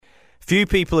few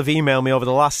people have emailed me over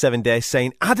the last 7 days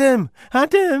saying, Adam.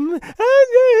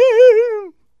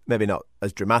 Maybe not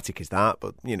as dramatic as that,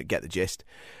 but, get the gist.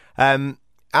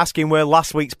 Asking where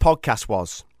last week's podcast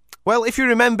was. Well, if you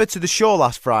remember to the show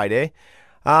last Friday,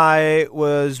 I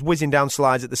was whizzing down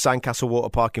slides at the Sandcastle Water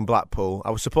Park in Blackpool.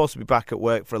 I was supposed to be back at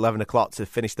work for 11 o'clock to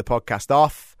finish the podcast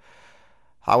off.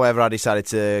 However, I decided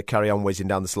to carry on whizzing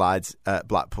down the slides at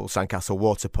Blackpool Sandcastle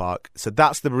Water Park. So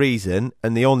that's the reason,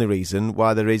 and the only reason,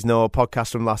 why there is no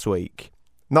podcast from last week.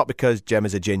 Not because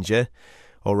Gemma's a ginger,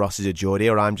 or Ross is a Geordie,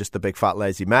 or I'm just a big fat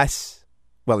lazy mess.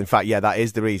 Well, in fact, yeah, that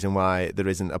is the reason why there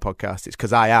isn't a podcast. It's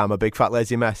because I am a big fat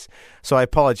lazy mess. So I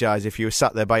apologise if you were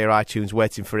sat there by your iTunes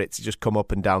waiting for it to just come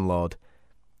up and download.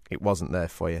 It wasn't there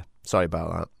for you. Sorry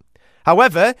about that.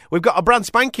 However, we've got a brand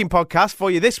spanking podcast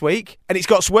for you this week, and it's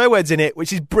got swear words in it,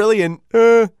 which is brilliant.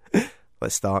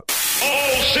 Let's start.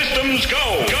 All systems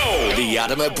go! The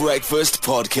Adam at Breakfast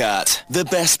podcast. The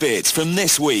best bits from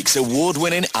this week's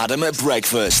award-winning Adam at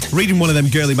Breakfast. Reading one of them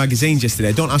girly magazines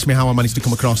yesterday. Don't ask me how I managed to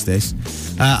come across this.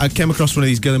 I came across one of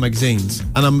these girly magazines,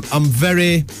 and I'm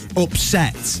very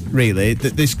upset, really,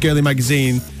 that this girly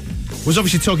magazine was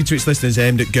obviously talking to its listeners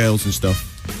aimed at girls and stuff,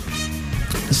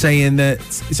 saying that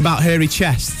it's about hairy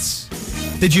chests.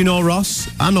 Did you know, Ross?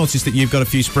 I noticed that you've got a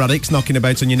few sporadics knocking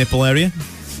about on your nipple area.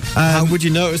 How would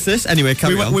you notice this? Anyway,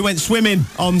 carry on. We went swimming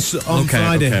on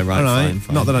Friday. Okay, right, all right.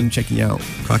 fine. Not that I'm checking you out.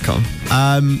 Crack on.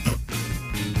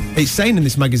 It's saying in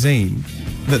this magazine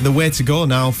that the way to go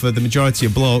now for the majority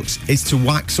of blokes is to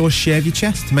wax or shave your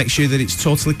chest to make sure that it's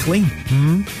totally clean.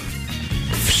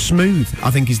 Smooth,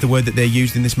 I think, is the word that they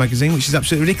used in this magazine, which is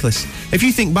absolutely ridiculous. If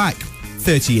you think back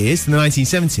 30 years to the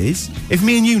 1970s, if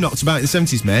me and you knocked about in the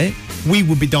 70s, mate, we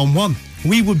would be Don Juan.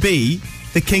 We would be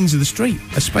the kings of the street,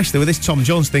 especially with this Tom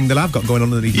Jones thing that I've got going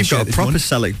on underneath my shirt. You've got a proper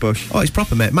Selleck bush. Oh, it's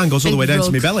proper, mate. Mine goes all the way down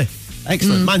to my belly.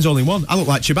 Excellent. Mine's only one. I look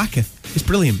like Chewbacca. It's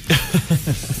brilliant.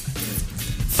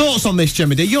 Thoughts on this,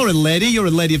 Gemma D? You're a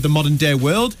lady of the modern day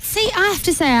world. See, I have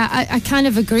to say, I kind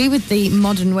of agree with the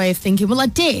modern way of thinking. Well, I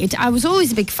was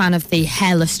always a big fan of the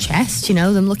hairless chest,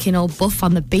 them looking all buff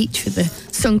on the beach with the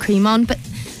sun cream on, but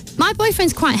my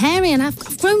boyfriend's quite hairy, and I've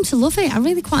grown to love it. I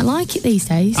really quite like it these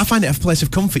days. I find it a place of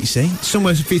comfort, you see.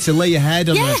 Somewhere for you to lay your head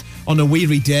on a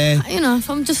weary day. If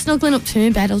I'm just snuggling up to my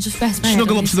bed, I'll just rest my head.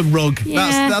 Snuggle up to the rug.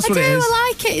 Yeah, that's what it is. I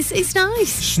like it. It's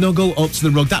nice. Snuggle up to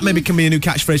the rug. That maybe can be a new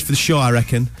catchphrase for the show, I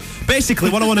reckon. Basically,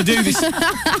 what I want to do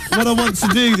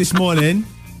this morning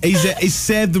is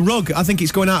save the rug. I think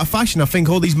it's going out of fashion. I think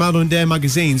all these modern day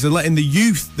magazines are letting the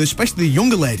youth, especially the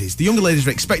younger ladies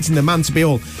are expecting the man to be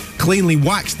all cleanly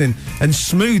waxed and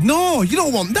smooth. No, you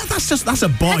don't want that. That's a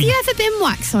boy. Have you ever been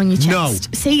waxed on your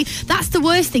chest? No. See, that's the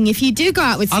worst thing. If you do go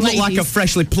out with ladies, I look like a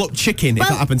freshly plucked chicken if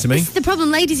that happened to me. This is the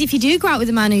problem, ladies. If you do go out with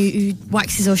a man who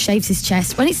waxes or shaves his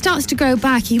chest, when it starts to grow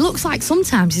back, he looks like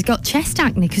sometimes he's got chest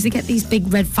acne because they get these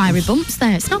big red fiery bumps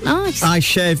there. It's not nice. I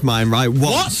shaved mine, right?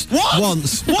 Once. What?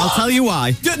 Once. What? I'll tell you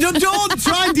why. Don't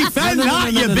try and defend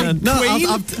that, you big queen.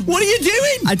 What are you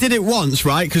doing? I did it once,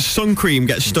 right? Because sun cream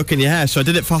gets stuck in your hair, so I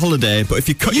did it for holiday. But if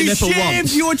you cut your nipple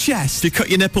once, your chest. If you cut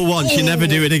your nipple once, you never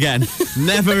do it again.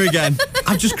 Never again.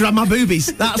 I've just grabbed my boobies.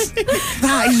 That is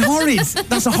horrid.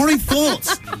 That's a horrid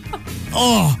thought.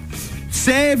 Oh.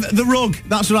 Save the rug.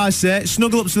 That's what I say.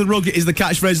 Snuggle up to the rug is the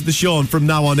catchphrase of the show from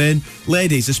now on in.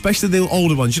 Ladies, especially the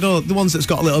older ones, the ones that's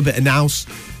got a little bit of nous.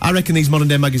 I reckon these modern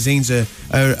day magazines are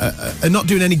not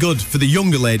doing any good for the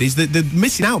younger ladies. They're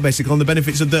missing out basically on the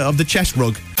benefits of the chest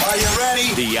rug. Are you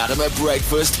ready? The Adam at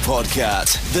Breakfast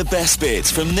podcast. The best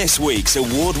bits from this week's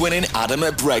award-winning Adam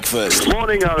at Breakfast.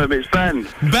 Morning, Adam. It's Ben.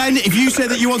 Ben, if you say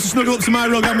that you want to snuggle up to my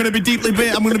rug, I'm going to be deeply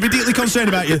concerned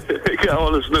about you. I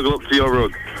want to snuggle up to your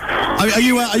rug. Are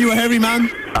you a hairy man?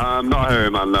 I'm not a hairy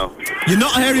man, no. You're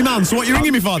not a hairy man, so what are you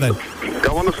ringing me for then? I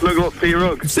want to snuggle up to your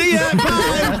rug. See ya,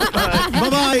 bye.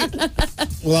 Bye-bye.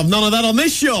 We'll have none of that on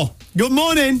this show. Good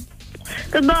morning.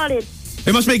 Good morning.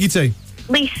 Who am I speaking to?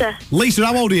 Lisa. Lisa,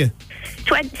 how old are you?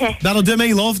 20. That'll do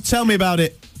me, love. Tell me about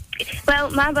it. Well,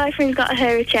 my boyfriend's got a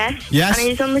hairy chest. Yes. And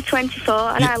he's only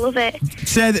 24, and I love it.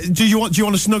 Say, do you want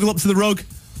to snuggle up to the rug?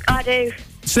 I do.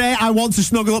 Say, I want to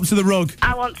snuggle up to the rug.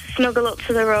 I want to snuggle up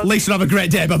to the rug. Lisa, have a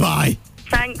great day. Bye-bye.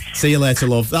 Thanks. See you later,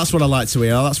 love. That's what I like to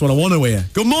hear. That's what I want to hear.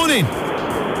 Good morning.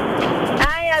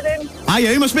 Hi, Adam. Hi,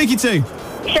 who am I speaking to?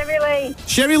 Sherry Lee.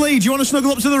 Sherry Lee, do you want to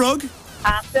snuggle up to the rug?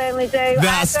 I certainly do.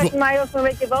 I threatened my husband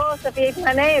with divorce if he even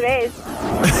my name is.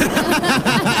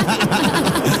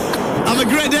 Have a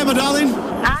great day, my darling.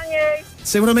 And you.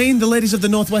 See what I mean? The ladies of the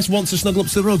Northwest want to snuggle up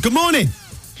to the rug. Good morning.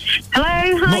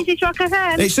 Hello, hi, is this Rock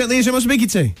FM? It certainly is. Who am I speaking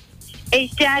to?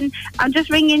 It's Jen. I'm just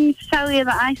ringing to tell you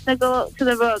that I snuggle up to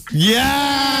the rug.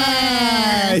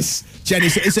 Yes! Jenny,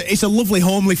 it's a lovely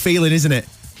homely feeling, isn't it?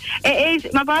 It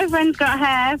is. My boyfriend's got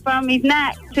hair from his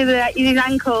neck to his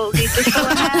ankles. He's just full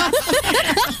of hair.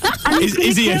 And he's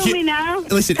going to kill me now.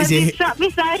 Listen, is he's sat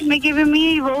beside me giving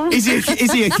me evil. Is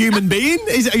he a human being?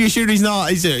 Are you sure he's not?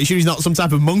 Are you sure he's not some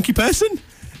type of monkey person?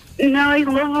 No, he's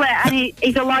lovely, and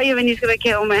he's a lawyer, and he's going to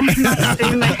kill me. Not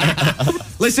sue me.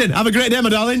 Listen, have a great day, my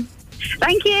darling.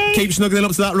 Thank you. Keep snuggling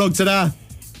up to that rug today.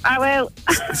 I will.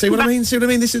 See what I mean?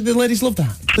 The ladies love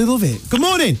that. They love it. Good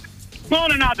morning.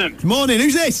 Morning, Adam. Morning.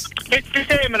 Who's this? It's the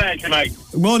same age, mate.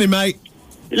 Morning, mate.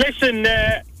 Listen,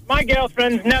 my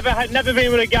girlfriend's never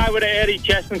been with a guy with a hairy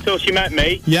chest until she met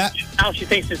me. Yeah. Now she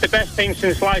thinks it's the best thing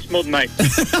since sliced mud, mate.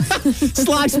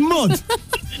 Sliced mud?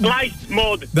 Sliced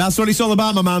mud. That's what it's all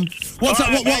about, my man. What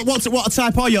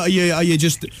type are you? Are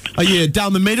you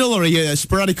down the middle, or are you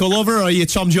sporadic all over, or are you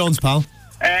Tom Jones, pal?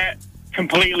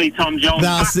 Completely Tom Jones.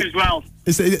 Back as well.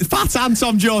 It's fat and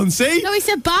Tom Jones, see? No, he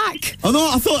said back. Oh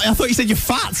no, I thought you said you're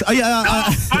fat.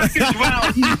 Back as well.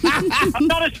 I'm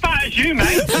not as fat as you,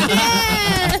 mate.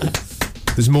 Yeah.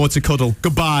 There's more to cuddle.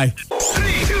 Goodbye.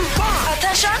 3, 2, 1.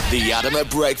 Attention. The Adam at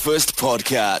Breakfast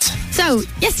podcast. So,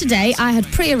 yesterday I had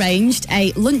pre-arranged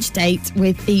a lunch date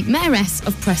with the Mayoress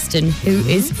of Preston, who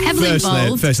is heavily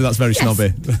involved. Firstly, that's very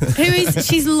snobby.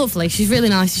 She's lovely. She's really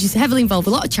nice. She's heavily involved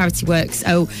with a lot of charity work.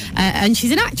 So, and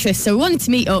she's an actress. So, we wanted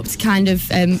to meet up to kind of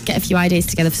get a few ideas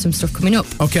together for some stuff coming up.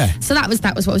 Okay. So that was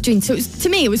what I was doing. So, to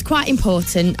me, it was quite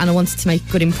important, and I wanted to make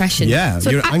a good impression. Yeah, so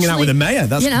you're hanging out with the mayor.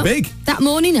 That's big. That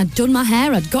morning, I'd done my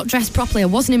hair. I'd got dressed properly. I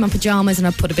wasn't in my pyjamas, and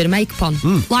I'd put a bit of makeup on.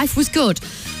 Life was good.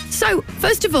 So,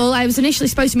 first of all, I was initially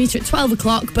supposed to meet her at 12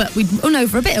 o'clock, but we'd run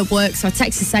over a bit of work, so I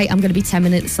texted to say, I'm going to be 10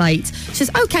 minutes late. She says,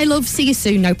 OK, love, see you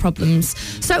soon, no problems.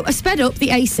 So, I sped up the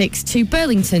A6 to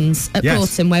Burlington's at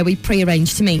Broughton, where we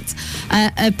pre-arranged to meet.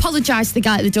 Apologised to the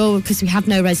guy at the door because we had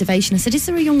no reservation. I said, is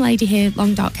there a young lady here,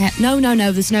 long dark hair? No,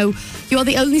 there's no... You're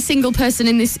the only single person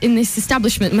in this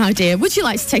establishment, my dear. Would you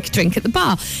like to take a drink at the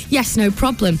bar? Yes, no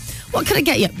problem. What can I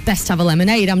get you? Best have a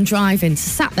lemonade. I'm driving. So,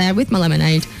 sat there with my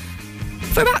lemonade.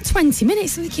 For about 20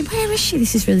 minutes, I'm thinking, where is she?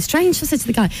 This is really strange. So I said to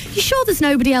the guy, you sure there's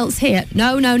nobody else here?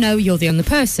 No, you're the only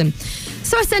person.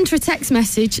 So I sent her a text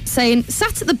message saying,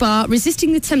 sat at the bar,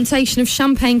 resisting the temptation of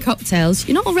champagne cocktails.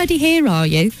 You're not already here, are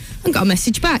you? And got a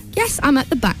message back. Yes, I'm at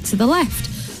the back to the left.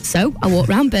 So I walked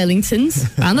round Burlington's,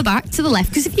 round the back to the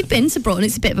left, because if you've been to Broughton,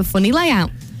 it's a bit of a funny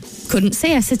layout. Couldn't see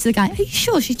her. I said to the guy, are you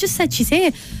sure? She just said she's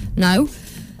here. No.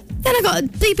 Then I got a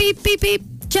beep, beep, beep, beep.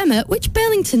 Gemma, which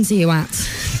Burlington's are you at?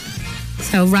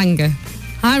 So I rang her.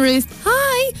 Hi, Ruth.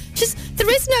 Hi. There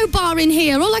is no bar in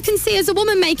here. All I can see is a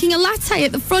woman making a latte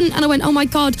at the front. And I went, oh my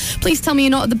God, please tell me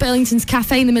you're not at the Burlington's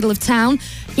Cafe in the middle of town.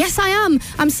 Yes, I am.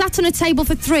 I'm sat on a table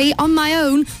for 3 on my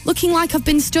own, looking like I've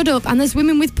been stood up. And there's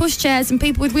women with pushchairs and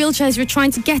people with wheelchairs who are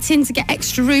trying to get in to get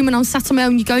extra room. And I'm sat on my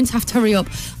own. You're going to have to hurry up.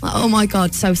 Like, oh my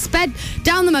God. So sped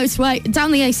down the motorway,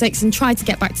 down the A6 and tried to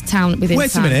get back to town within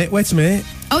time. Wait a minute.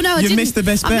 Oh no, you missed the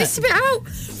best bit. I missed a bit out.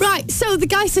 Right, so the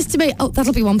guy says to me, oh,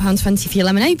 that'll be £1.20 for your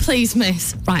lemonade, please,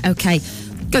 miss. Right, okay.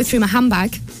 Go through my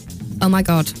handbag. Oh my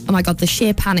God, the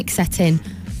sheer panic set in.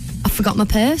 I forgot my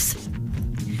purse.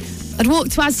 I'd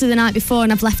walked to Asda the night before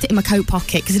and I've left it in my coat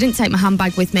pocket because I didn't take my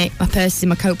handbag with me. My purse is in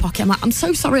my coat pocket. I'm like, I'm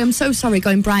so sorry,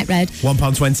 going bright red.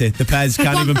 £1.20. The pairs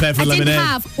can't even pay for lemonade. I didn't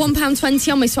have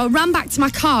 £1.20 on me, so I ran back to my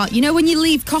car. You know when you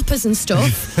leave coppers and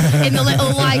stuff in the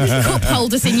little cup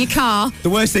holders in your car?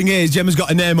 The worst thing is Gemma's got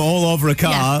a name all over a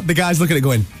car. Yeah. The guy's looking at it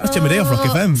going, that's Gemma Day off Rock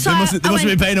FM. So they must have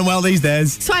been paying them well these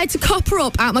days. So I had to copper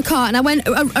up out my car and I went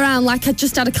around like I'd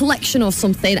just had a collection or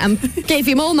something and gave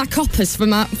him all my coppers for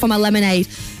my lemonade.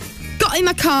 Got in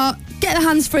my car, get the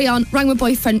hands-free on, rang my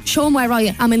boyfriend, Sean, where are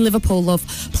you? I'm in Liverpool, love.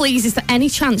 Please, is there any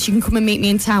chance you can come and meet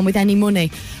me in town with any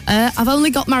money? I've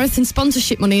only got marathon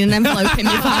sponsorship money in an envelope in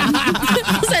my van.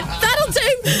 I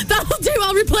said, that'll do,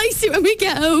 I'll replace it when we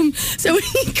get home. So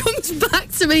he comes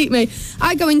back to meet me.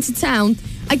 I go into town,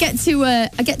 I get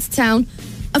to town.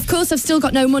 Of course, I've still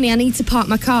got no money, I need to park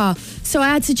my car. So I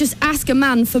had to just ask a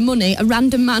man for money, a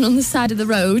random man on the side of the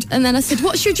road. And then I said,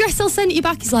 what's your address? I'll send it you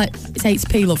back. He's like, it's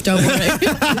 8p, love, don't worry.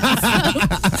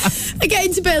 So I get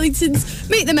into Burlington's,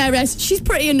 meet the mayoress. She's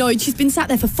pretty annoyed. She's been sat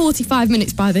there for 45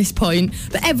 minutes by this point,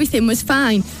 but everything was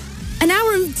fine. An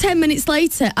hour and 10 minutes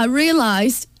later, I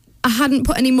realised I hadn't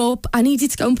put any more. I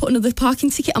needed to go and put another parking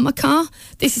ticket on my car.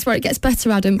 This is where it gets better,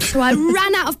 Adam. So I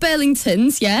ran out of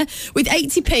Burlington's, with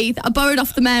 80p that I borrowed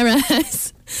off the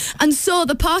mayoress. And saw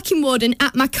the parking warden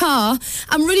at my car.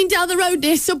 I'm running down the road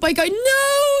near Subway going,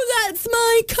 no, that's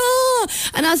my car.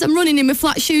 And as I'm running in my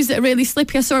flat shoes that are really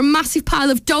slippy, I saw a massive pile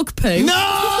of dog poo. No!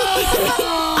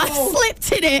 I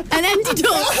slipped in it and ended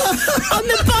up on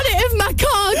the bonnet of my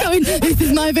car car going, this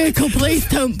is my vehicle, please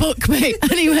don't book me.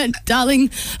 And he went, darling,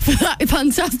 for that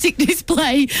fantastic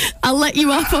display, I'll let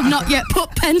you off. I've not yet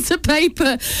put pen to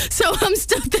paper. So I'm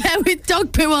stood there with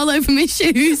dog poo all over my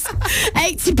shoes,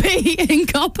 80p in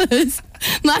coppers,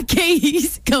 my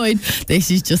keys, going, this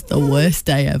is just the worst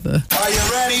day ever. Are you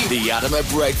ready? The Adam at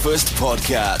Breakfast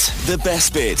podcast. The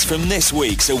best bits from this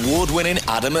week's award-winning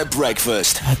Adam at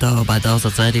Breakfast. Hello, my nose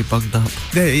is already bugged up.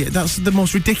 Yeah, that's the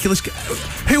most ridiculous.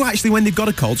 Who actually, when they've got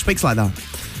a cold, speaks like that?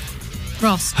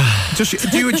 Ross.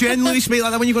 Do you generally speak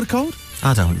like that when you've got a cold?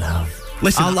 I don't know.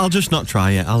 Listen, I'll just not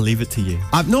try it. I'll leave it to you.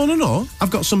 No.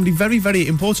 I've got somebody very, very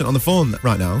important on the phone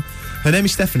right now. Her name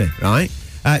is Stephanie, right?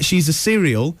 She's a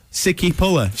serial sickie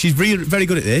puller. She's very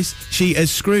good at this. She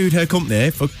has screwed her company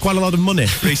for quite a lot of money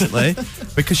recently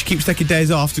because she keeps taking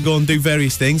days off to go and do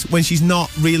various things when she's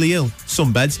not really ill.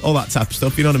 Sunbeds, all that type of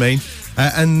stuff, you know what I mean?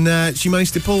 And she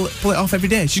managed to pull it off every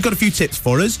day. She's got a few tips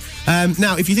for us.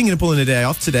 Now, if you're thinking of pulling a day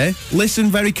off today, listen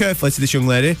very carefully to this young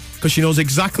lady because she knows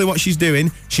exactly what she's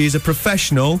doing. She is a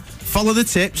professional. Follow the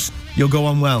tips. You'll go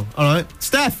on well. All right?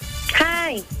 Steph.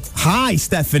 Hi. Hi,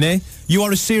 Stephanie. You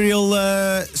are a serial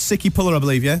sickie puller, I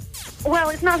believe, yeah? Well,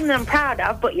 it's not something I'm proud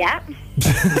of, but yeah.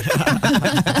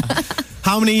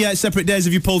 How many separate days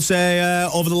have you pulled, say,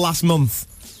 over the last month?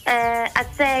 I'd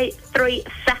say 3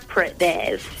 separate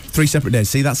days. 3 separate days.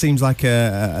 See, that seems like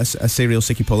a serial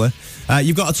sickie puller.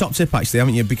 You've got a top tip, actually,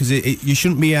 haven't you? Because you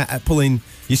shouldn't be pulling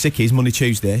your sickies Monday,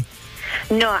 Tuesday.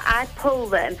 No, I pull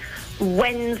them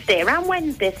Wednesday, around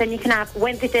Wednesday, so then you can have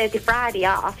Wednesday, Thursday, Friday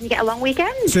off, and you get a long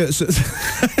weekend.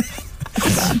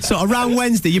 So around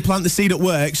Wednesday, you plant the seed at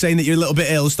work, saying that you're a little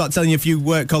bit ill, start telling your few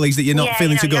work colleagues that you're not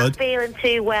feeling too good. Not feeling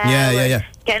too well. Yeah.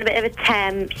 Getting a bit of a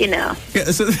temp, you know.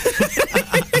 Yeah, so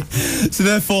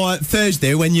therefore,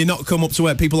 Thursday, when you're not come up to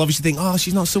work, people obviously think, oh,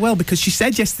 she's not so well because she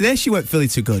said yesterday she weren't feeling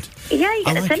too good. Yeah, you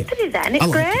get a sympathy then. It's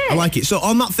great. I like it. So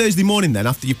on that Thursday morning then,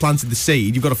 after you planted the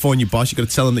seed, you've got to phone your boss, you've got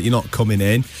to tell them that you're not coming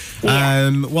in. Yeah.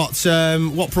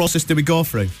 What process do we go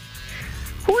through?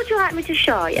 Who would you like me to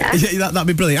show you? Yeah, that'd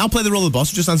be brilliant. I'll play the role of the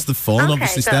boss. Just answer the phone, okay,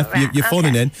 obviously, Steph. Right. You're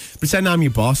phoning in. Pretend I'm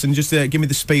your boss and just give me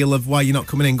the spiel of why you're not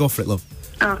coming in. Go for it, love.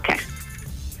 Okay.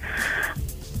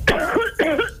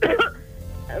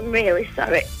 I'm really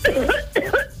sorry.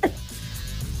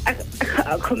 I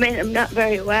can't come in. I'm not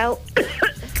very well.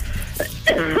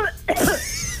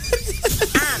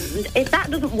 And if that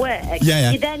doesn't work,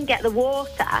 you then get the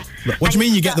water. What do you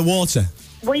mean you get the water?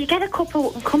 Well, you get a cup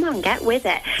of... Come on, get with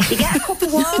it. You get a cup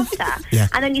of water,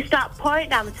 and then you start pouring it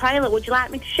down the toilet. Would you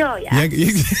like me to show you? Yeah,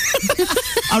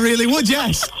 I really would,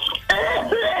 yes.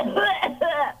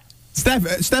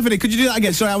 Stephanie, could you do that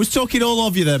again? Sorry, I was talking all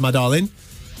over you there, my darling.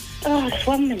 Oh, just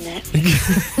 1 minute.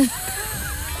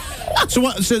 So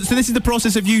this is the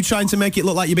process of you trying to make it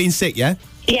look like you're being sick, yeah?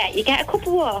 Yeah, you get a cup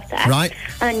of water. Right.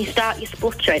 And then you start your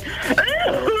spluttering.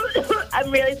 I'm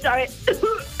really sorry.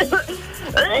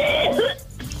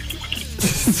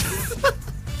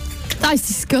 That's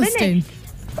disgusting.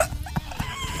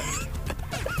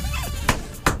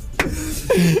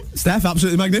 Steph,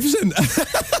 absolutely magnificent.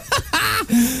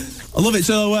 I love it.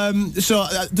 So,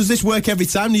 does this work every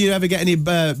time? Do you ever get any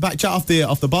back chat off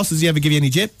the boss? Does he ever give you any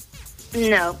jip?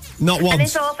 No. Not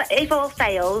once? And if all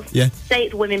fails, say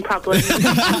it's women problems.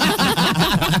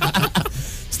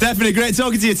 Stephanie, great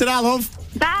talking to you. Ta-ra, love.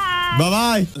 Bye.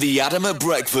 Bye-bye. The Adam at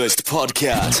Breakfast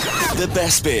podcast. The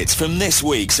best bits from this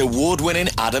week's award-winning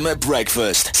Adam at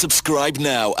Breakfast. Subscribe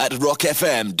now at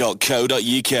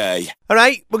rockfm.co.uk. All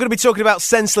right, we're going to be talking about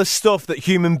senseless stuff that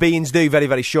human beings do very,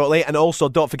 very shortly. And also,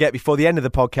 don't forget, before the end of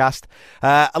the podcast,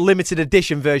 a limited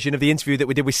edition version of the interview that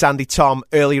we did with Sandy Tom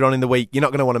earlier on in the week. You're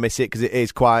not going to want to miss it because it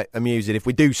is quite amusing, if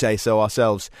we do say so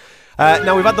ourselves.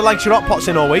 Now, we've had the Lancashire Hot Pots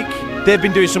in all week. They've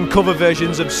been doing some cover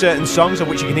versions of certain songs, of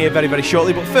which you can hear very, very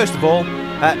shortly. But first of all,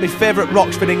 my favourite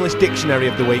Roxford English Dictionary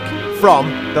of the week from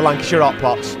the Lancashire Hot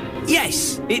Pots.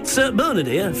 Yes, it's Bernard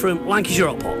here from Lancashire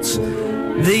Hot Pots.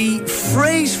 The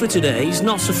phrase for today is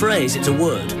not a phrase, it's a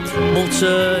word. But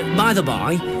by the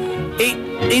by,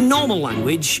 in normal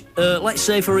language, let's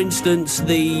say, for instance,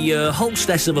 the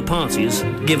hostess of a party has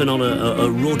given on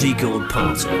a ruddy good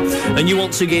party, and you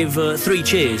want to give 3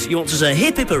 cheers. You want to say,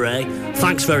 hip hip hooray,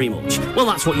 thanks very much. Well,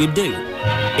 that's what you'd do.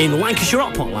 In Lancashire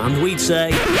Hot Pot land, we'd say,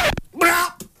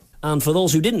 brap! And for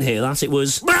those who didn't hear that, it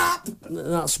was, brap!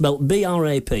 That's spelt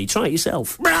B-R-A-P. Try it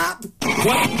yourself. Brap!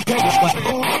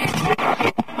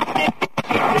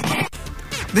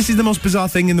 This is the most bizarre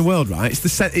thing in the world, right?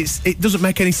 It doesn't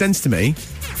make any sense to me.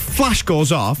 Flash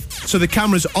goes off, so the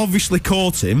camera's obviously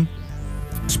caught him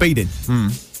speeding.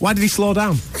 Why did he slow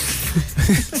down?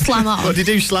 Slam on. What did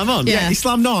he do? Slam on? Yeah. He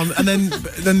slammed on and then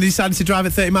they decided to drive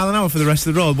at 30 mile an hour for the rest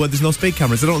of the road where there's no speed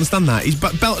cameras. I don't understand that. He's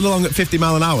belted along at 50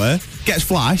 mile an hour, gets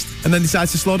flashed, and then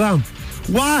decides to slow down.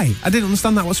 Why? I didn't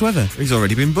understand that whatsoever. He's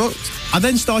already been booked. I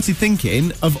then started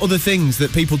thinking of other things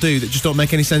that people do that just don't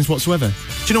make any sense whatsoever.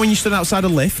 Do you know when you stood outside a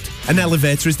lift, an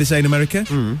elevator as they say in America,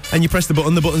 and you press the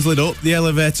button's lit up, the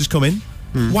elevator's coming?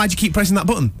 Why do you keep pressing that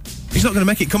button? It's not going to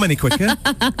make it come any quicker.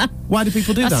 Why do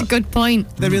people do that? That's a good point.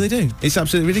 They really do. It's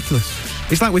absolutely ridiculous.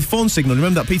 It's like with phone signal.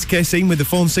 Remember that Peter Kay scene with the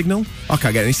phone signal? I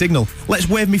can't get any signal. Let's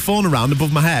wave my phone around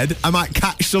above my head. I might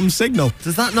catch some signal.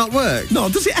 Does that not work? No,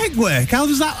 does it heck work? How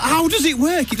does it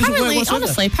work? It doesn't work whatsoever.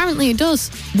 Honestly, apparently it does.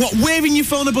 What, waving your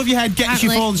phone above your head gets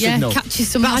your phone signal? Catches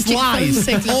some That's magic lies.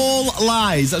 phone signal. All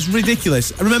lies. That's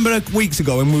ridiculous. I remember weeks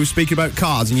ago when we were speaking about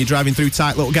cars and you're driving through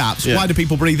tight little gaps. Yeah. Why do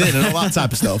people breathe in and all that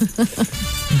type of stuff?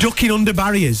 Ducking under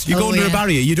barriers. You go under a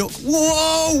barrier, you duck.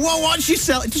 Whoa, watch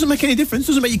yourself. It doesn't make any difference. It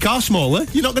doesn't make your car smaller.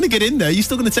 You're not going to get in there. You're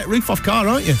still going to take roof off car,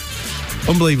 aren't you?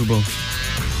 Unbelievable.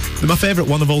 My favourite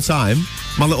one of all time,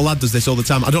 my little lad does this all the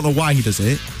time. I don't know why he does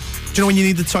it. Do you know when you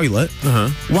need the toilet?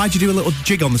 Why'd you do a little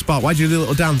jig on the spot? Why'd you do a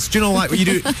little dance? Do you know, like, when you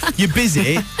do, you're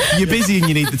busy and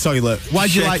you need the toilet.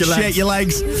 Why'd you, shake your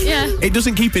legs? Yeah. It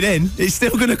doesn't keep it in. It's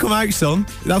still going to come out, son.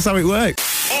 That's how it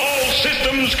works. All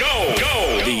systems go.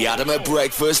 The Adam at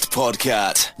Breakfast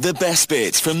Podcast. The best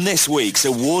bits from this week's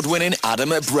award-winning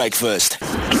Adam at Breakfast.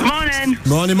 Morning.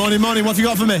 Morning. What have you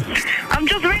got for me? I'm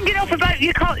just ringing up about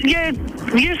your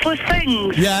useless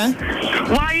things. Yeah?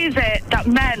 Why is it that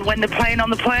men, when they're playing on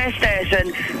the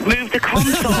PlayStation, move the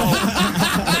console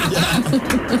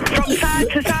from side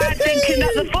to side thinking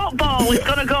that the football is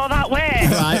going to go that way?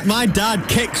 Right, my dad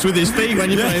kicks with his feet when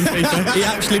you're playing FIFA. He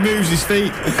actually moves his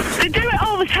feet. They do it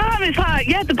all the time. It's like,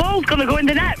 yeah, the ball's going to go in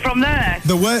the net from there.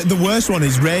 The worst one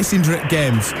is racing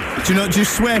games. Do you not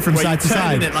just swear from side to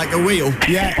side? It like a wheel.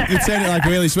 Yeah, you turn it like a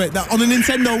wheel. On a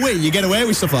Nintendo Wii, you get away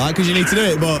with stuff like that because you need to do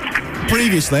it, but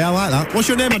previously, I like that. What's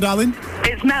your name, my darling?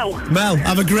 It's Mel. Mel,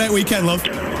 have a great weekend, love.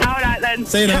 All right, then.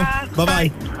 See you now.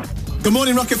 Bye-bye. Good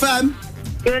morning, Rock FM.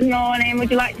 Good morning. Would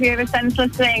you like to hear a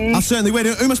senseless thing? I certainly will.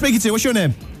 Who am I speaking to? What's your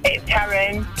name? It's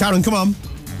Karen. Karen, come on.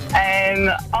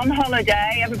 On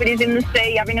holiday, everybody's in the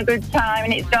sea having a good time,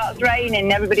 and it starts raining,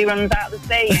 and everybody runs out of the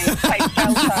sea and takes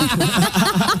shelter.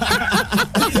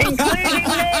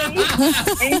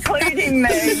 Including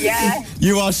me, yeah.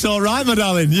 You are so right, my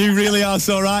darling. You really are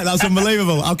so right. That's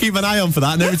unbelievable. I'll keep an eye on for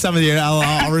that, and every time of year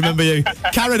I'll remember you.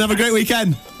 Karen, have a great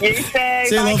weekend. You too.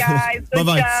 See you, Bye, love. guys. Good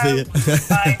Bye-bye. show. See you.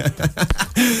 Bye.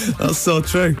 That's so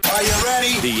true. Are you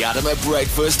ready? The Adam at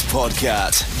Breakfast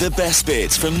Podcast. The best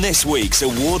bits from this week's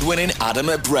award-winning Adam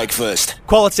at Breakfast.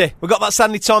 Quality. We've got that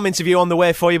Sandy Tom interview on the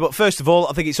way for you, but first of all,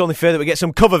 I think it's only fair that we get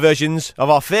some cover versions of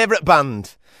our favourite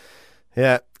band.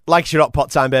 Yeah, like your hot pot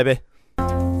time, baby.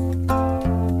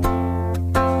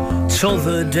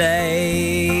 T'other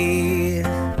day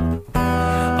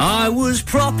I was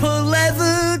proper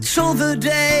leather t'other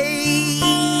day.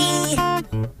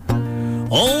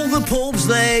 All the pubs,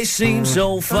 they seem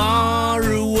so far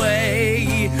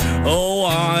away. Oh,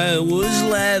 I was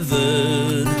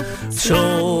leathered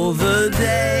t'other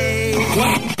day.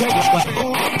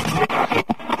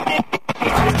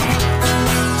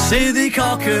 See the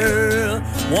cocker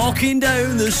walking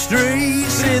down the street.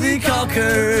 See the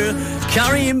cocker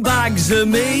carrying bags of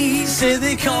meat. See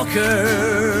the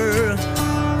cocker.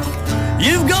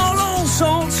 You've got all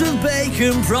sorts of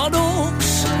bacon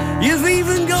products. You've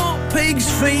even got pig's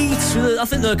feet. I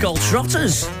think they're called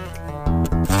trotters.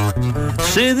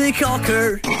 See the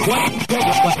cocker.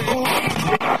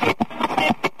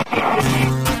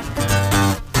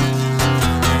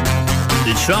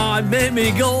 They tried to make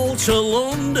me go to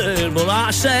London, but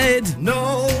I said,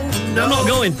 no, I'm not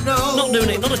going. Not doing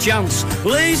it, not a chance.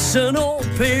 Listen up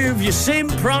here, if you seen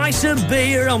price of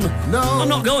beer, I'm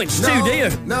not going, it's too dear.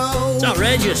 It's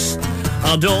outrageous.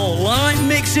 I don't like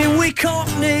mixing with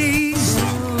cockneys,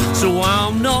 so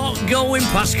I'm not going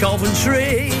past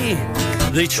Coventry.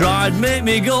 They tried to make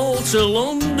me go to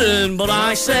London, but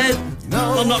I said,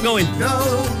 I'm not going.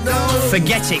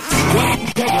 Forget it.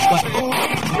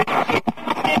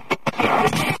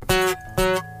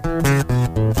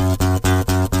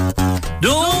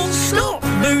 Don't stop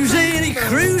boozing,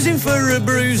 cruising for a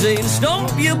bruising.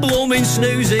 Stop your blooming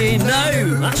snoozing.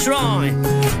 No, that's right.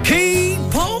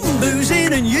 Keep on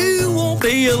boozing and you won't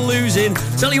be a losing.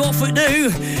 Tell you what for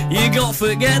do, you got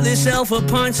to get yourself a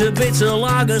pint of bitter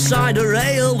lager, cider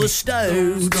ale, or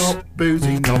stove. Stop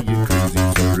boozing, now you're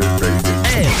cruising for a bruising.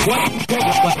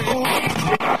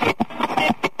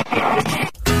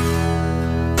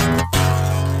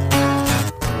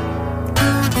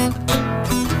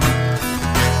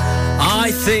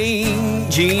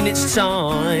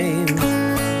 time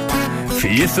for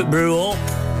you to brew up.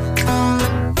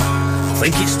 I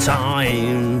think it's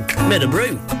time. Made a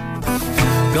brew.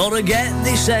 Gotta get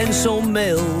this end some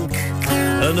milk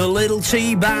and a little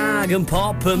tea bag and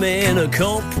pop 'em in a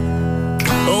cup.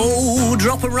 Oh,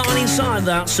 drop 'em right inside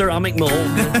that ceramic mug.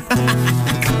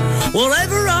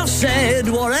 Whatever I said,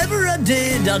 whatever I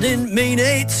did, I didn't mean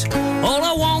it. All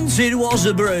I wanted was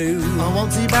a brew. I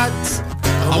want tea bags.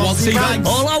 want tea bags.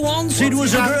 All I wanted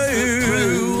was a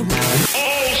brew.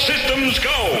 All systems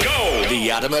go. Go.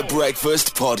 The Adam at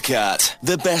Breakfast podcast.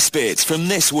 The best bits from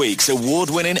this week's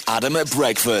award-winning Adam at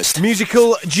Breakfast.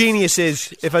 Musical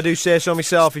geniuses, if I do say so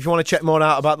myself. If you want to check more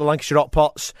out about the Lancashire Hot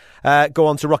Pots, go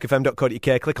on to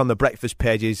rockfm.co.uk, click on the breakfast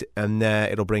pages, and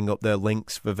it'll bring up the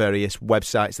links for various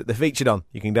websites that they're featured on.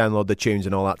 You can download the tunes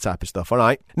and all that type of stuff, all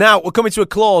right? Now, we're coming to a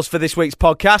close for this week's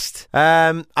podcast.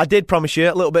 I did promise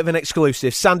you a little bit of an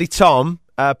exclusive. Sandy Tom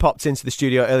popped into the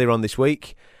studio earlier on this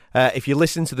week. If you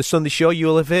listen to the Sunday show, you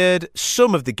will have heard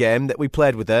some of the game that we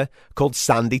played with her called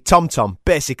Sandy Tom Tom.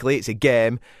 Basically, it's a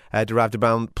game derived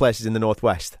around places in the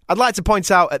Northwest. I'd like to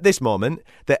point out at this moment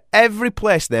that every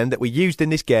place name that we used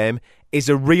in this game is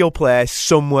a real place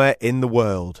somewhere in the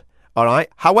world. All right?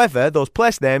 However, those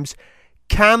place names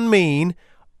can mean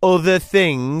other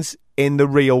things in the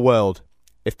real world,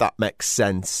 if that makes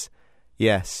sense.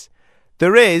 Yes.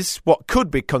 There is what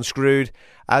could be construed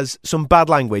as some bad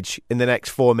language in the next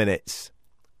 4 minutes.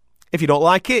 If you don't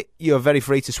like it, you're very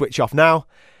free to switch off now.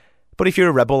 But if you're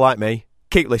a rebel like me,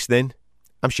 keep listening.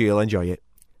 I'm sure you'll enjoy it.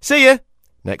 See you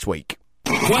next week.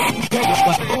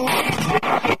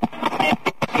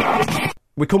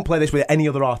 We couldn't play this with any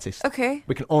other artist. Okay.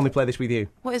 We can only play this with you.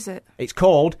 What is it? It's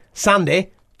called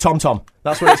Sandy Tom Tom.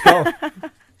 That's what it's called.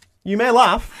 You may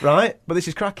laugh, right? But this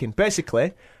is cracking.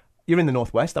 Basically, you're in the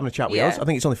Northwest having a chat with us. I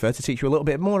think it's only fair to teach you a little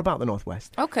bit more about the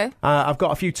Northwest. Okay. I've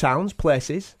got a few towns,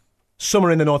 places. Some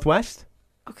are in the Northwest.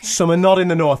 Okay. Some are not in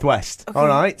the Northwest. Okay. All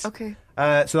right? Okay.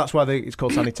 So that's why it's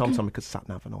called Sandy Tom Tom, because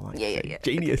sat-nav and all that. Yeah.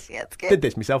 Genius. Yeah, it's good. Did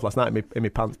this myself last night in my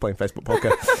pants playing Facebook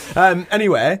poker.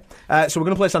 Anyway, so we're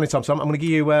going to play Sandy Tom Tom. I'm going to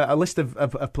give you a list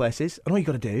of places. And all you've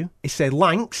got to do is say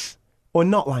Lancs or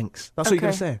not Lancs. That's what you're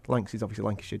going to say. Lancs is obviously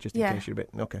Lancashire, just in case you're a bit...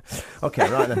 Okay,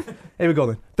 right then. Here we go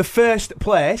then. The first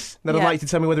place that I'd like you to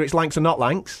tell me whether it's Lancs or not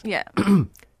Lancs. Yeah.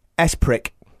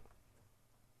 S-Prick.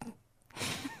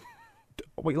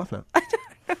 What are you laughing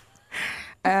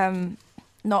at?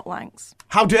 Not Lancs.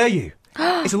 How dare you?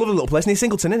 It's a lovely little place near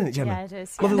Singleton, isn't it, Gemma? Yeah, it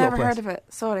is. Lovely I've never little place. heard of it.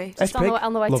 Sorry. Just on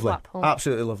the way lovely. to Blackpool.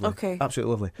 Absolutely lovely. Okay.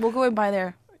 Absolutely lovely. We'll go in by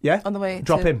there. Yeah? On the way.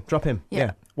 Drop him.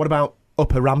 Yeah. What about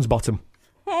Upper Ramsbottom?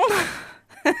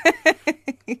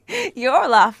 You're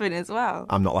laughing as well.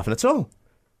 I'm not laughing at all.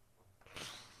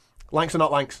 Lancs or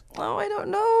not Lancs? Oh, I don't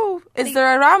know. Is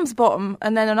there a Ramsbottom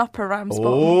and then an Upper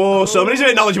Ramsbottom? Oh, somebody's a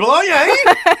bit knowledgeable, aren't you?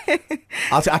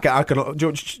 I can.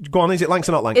 Go on, is it Lancs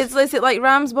or not Lancs? Is it like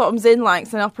Ramsbottom's in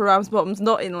Lancs and Upper Ramsbottom's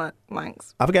not in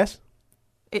Lancs? Have a guess.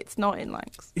 It's not in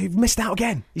Lancs. You've missed out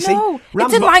again. You no, see?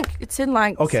 It's in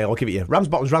Lancs. Okay, I'll give it you.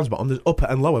 Ramsbottom. There's upper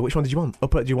and lower. Which one did you want?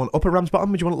 Do you want upper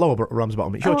Ramsbottom or do you want lower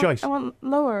Ramsbottom? It's your choice. I want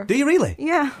lower. Do you really?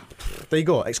 Yeah. There you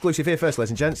go. Exclusive here first, ladies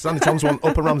and gents. Sandy Tom's one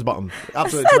upper Ramsbottom.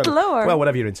 Absolutely. I said lower. Well,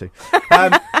 whatever you're into.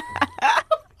 I've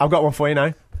got one for you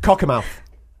now. Cockermouth.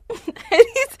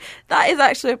 That is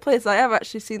actually a place I have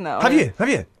actually seen that. Have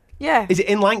you? Yeah. Is it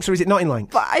in Lancs or is it not in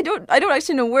Lancs? But I don't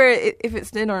actually know where if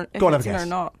it's in or if it's in or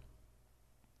not.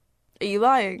 Are you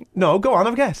lying? No, go on,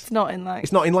 have a guess. It's not in Lancs.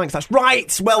 It's not in Lancs, that's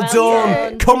right! Well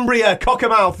done! Cumbria,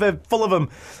 Cockermouth, they're full of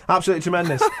them. Absolutely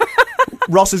tremendous.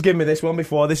 Ross has given me this one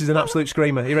before. This is an absolute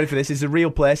screamer. Are you ready for this? This is a real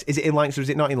place. Is it in Lancs or is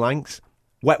it not in Lancs?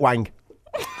 Wet Wang.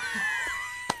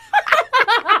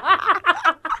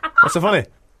 What's so funny?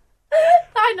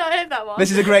 I not heard that one.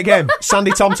 This is a great game. Sandy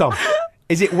Tom Tom.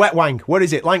 Is it Wet Wang? Where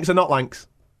is it? Lancs or not Lancs?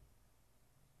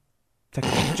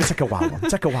 Just take a wild one.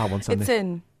 Take a wild one,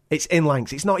 Sandy. It's in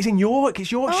Lancs. It's not. It's in York.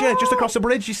 It's Yorkshire, just across the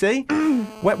bridge, you see.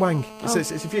 Wet Wang. It's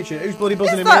a future. Who's bloody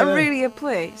buzzing in me? Is that really a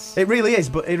place? It really is,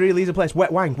 but it really is a place.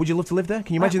 Wet Wang. Would you love to live there?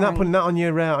 Can you imagine that? Putting that on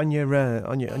your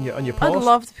post? I'd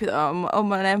love to put that on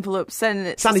my envelope, sending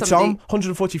it to Sandy somebody. Tom,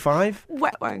 145.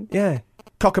 Wet Wang. Yeah.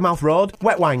 Cockermouth Road.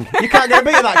 Wet Wang. You can't get a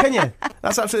beat of that, can you?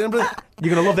 That's absolutely brilliant.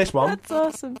 You're going to love this one. That's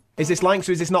awesome. Is this Lancs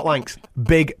or is this not Lancs?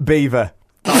 Big Beaver.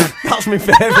 That's my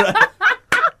favourite.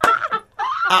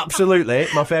 Absolutely,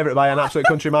 my favourite by an absolute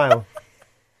country mile.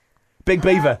 Big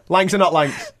Beaver. Lancs or not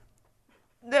Lancs?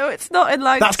 No, it's not in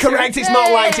Lancs. That's correct, it's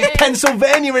not Lancs. It's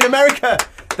Pennsylvania in America.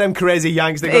 Them crazy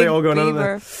Yanks, they got it all going on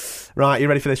there. Right, you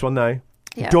ready for this one now?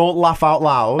 Yeah. Don't laugh out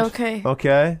loud. Okay.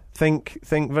 Okay. Think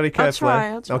very carefully.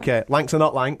 I'll try. Okay, Lancs or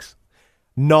not Lancs?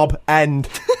 Knob End.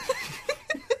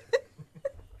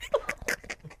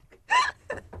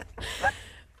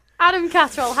 Adam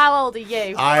Catterall, how old are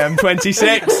you? I am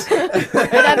 26. Been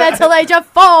mental age of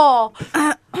 4.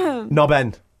 Knob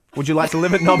End. Would you like to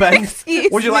live at Knob End?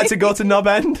 Would you like to go to Knob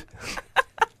End?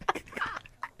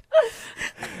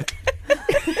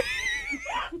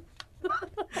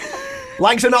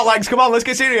 Lancs or not Lancs? Come on, let's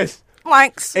get serious.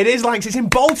 Lancs. It is Lancs. It's in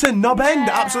Bolton, Knob End.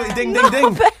 Absolutely ding, ding, ding.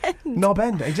 Knob End. Knob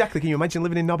End, exactly. Can you imagine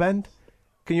living in Knob End?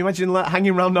 Can you imagine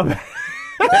hanging around Knob End?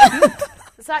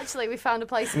 It's actually, we found a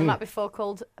place in the map before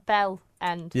called Bell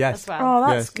End Yes. as well. Oh,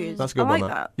 that's Yes, good. That's a good I one.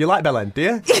 like that. You like Bell End, do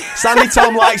you? Sandy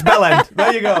Tom likes Bell End.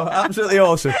 There you go. Absolutely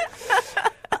awesome.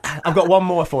 I've got one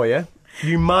more for you.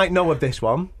 You might know of this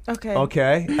one. Okay.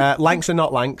 Okay. Lancs or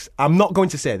not Lancs. I'm not going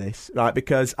to say this, right,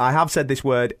 because I have said this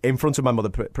word in front of my mother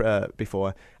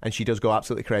before, and she does go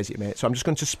absolutely crazy at me. So I'm just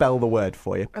going to spell the word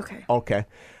for you. Okay. Okay.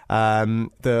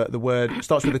 The word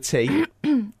starts with a T.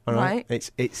 All right.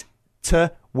 Right. It's T-W-A-T-T.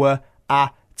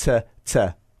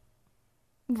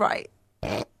 Right.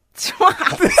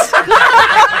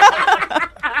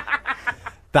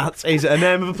 That is a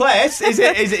name of a place. Is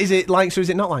it Lancs or is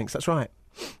it not Lancs? That's right.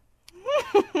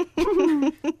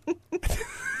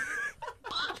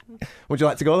 Would you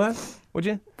like to go there? Would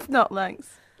you? Not Lancs.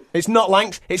 It's not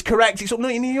Lancs. It's correct. It's up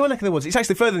in your neck of the woods. It's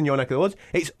actually further than your neck of the woods.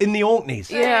 It's in the Orkneys.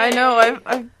 Yeah, I know.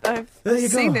 I've There you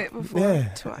seen go. it before.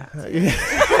 Yeah. Twice. Are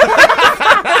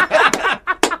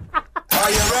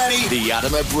you ready? The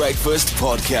Adam at Breakfast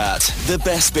Podcast. The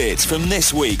best bits from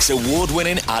this week's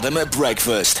award-winning Adam at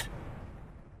Breakfast.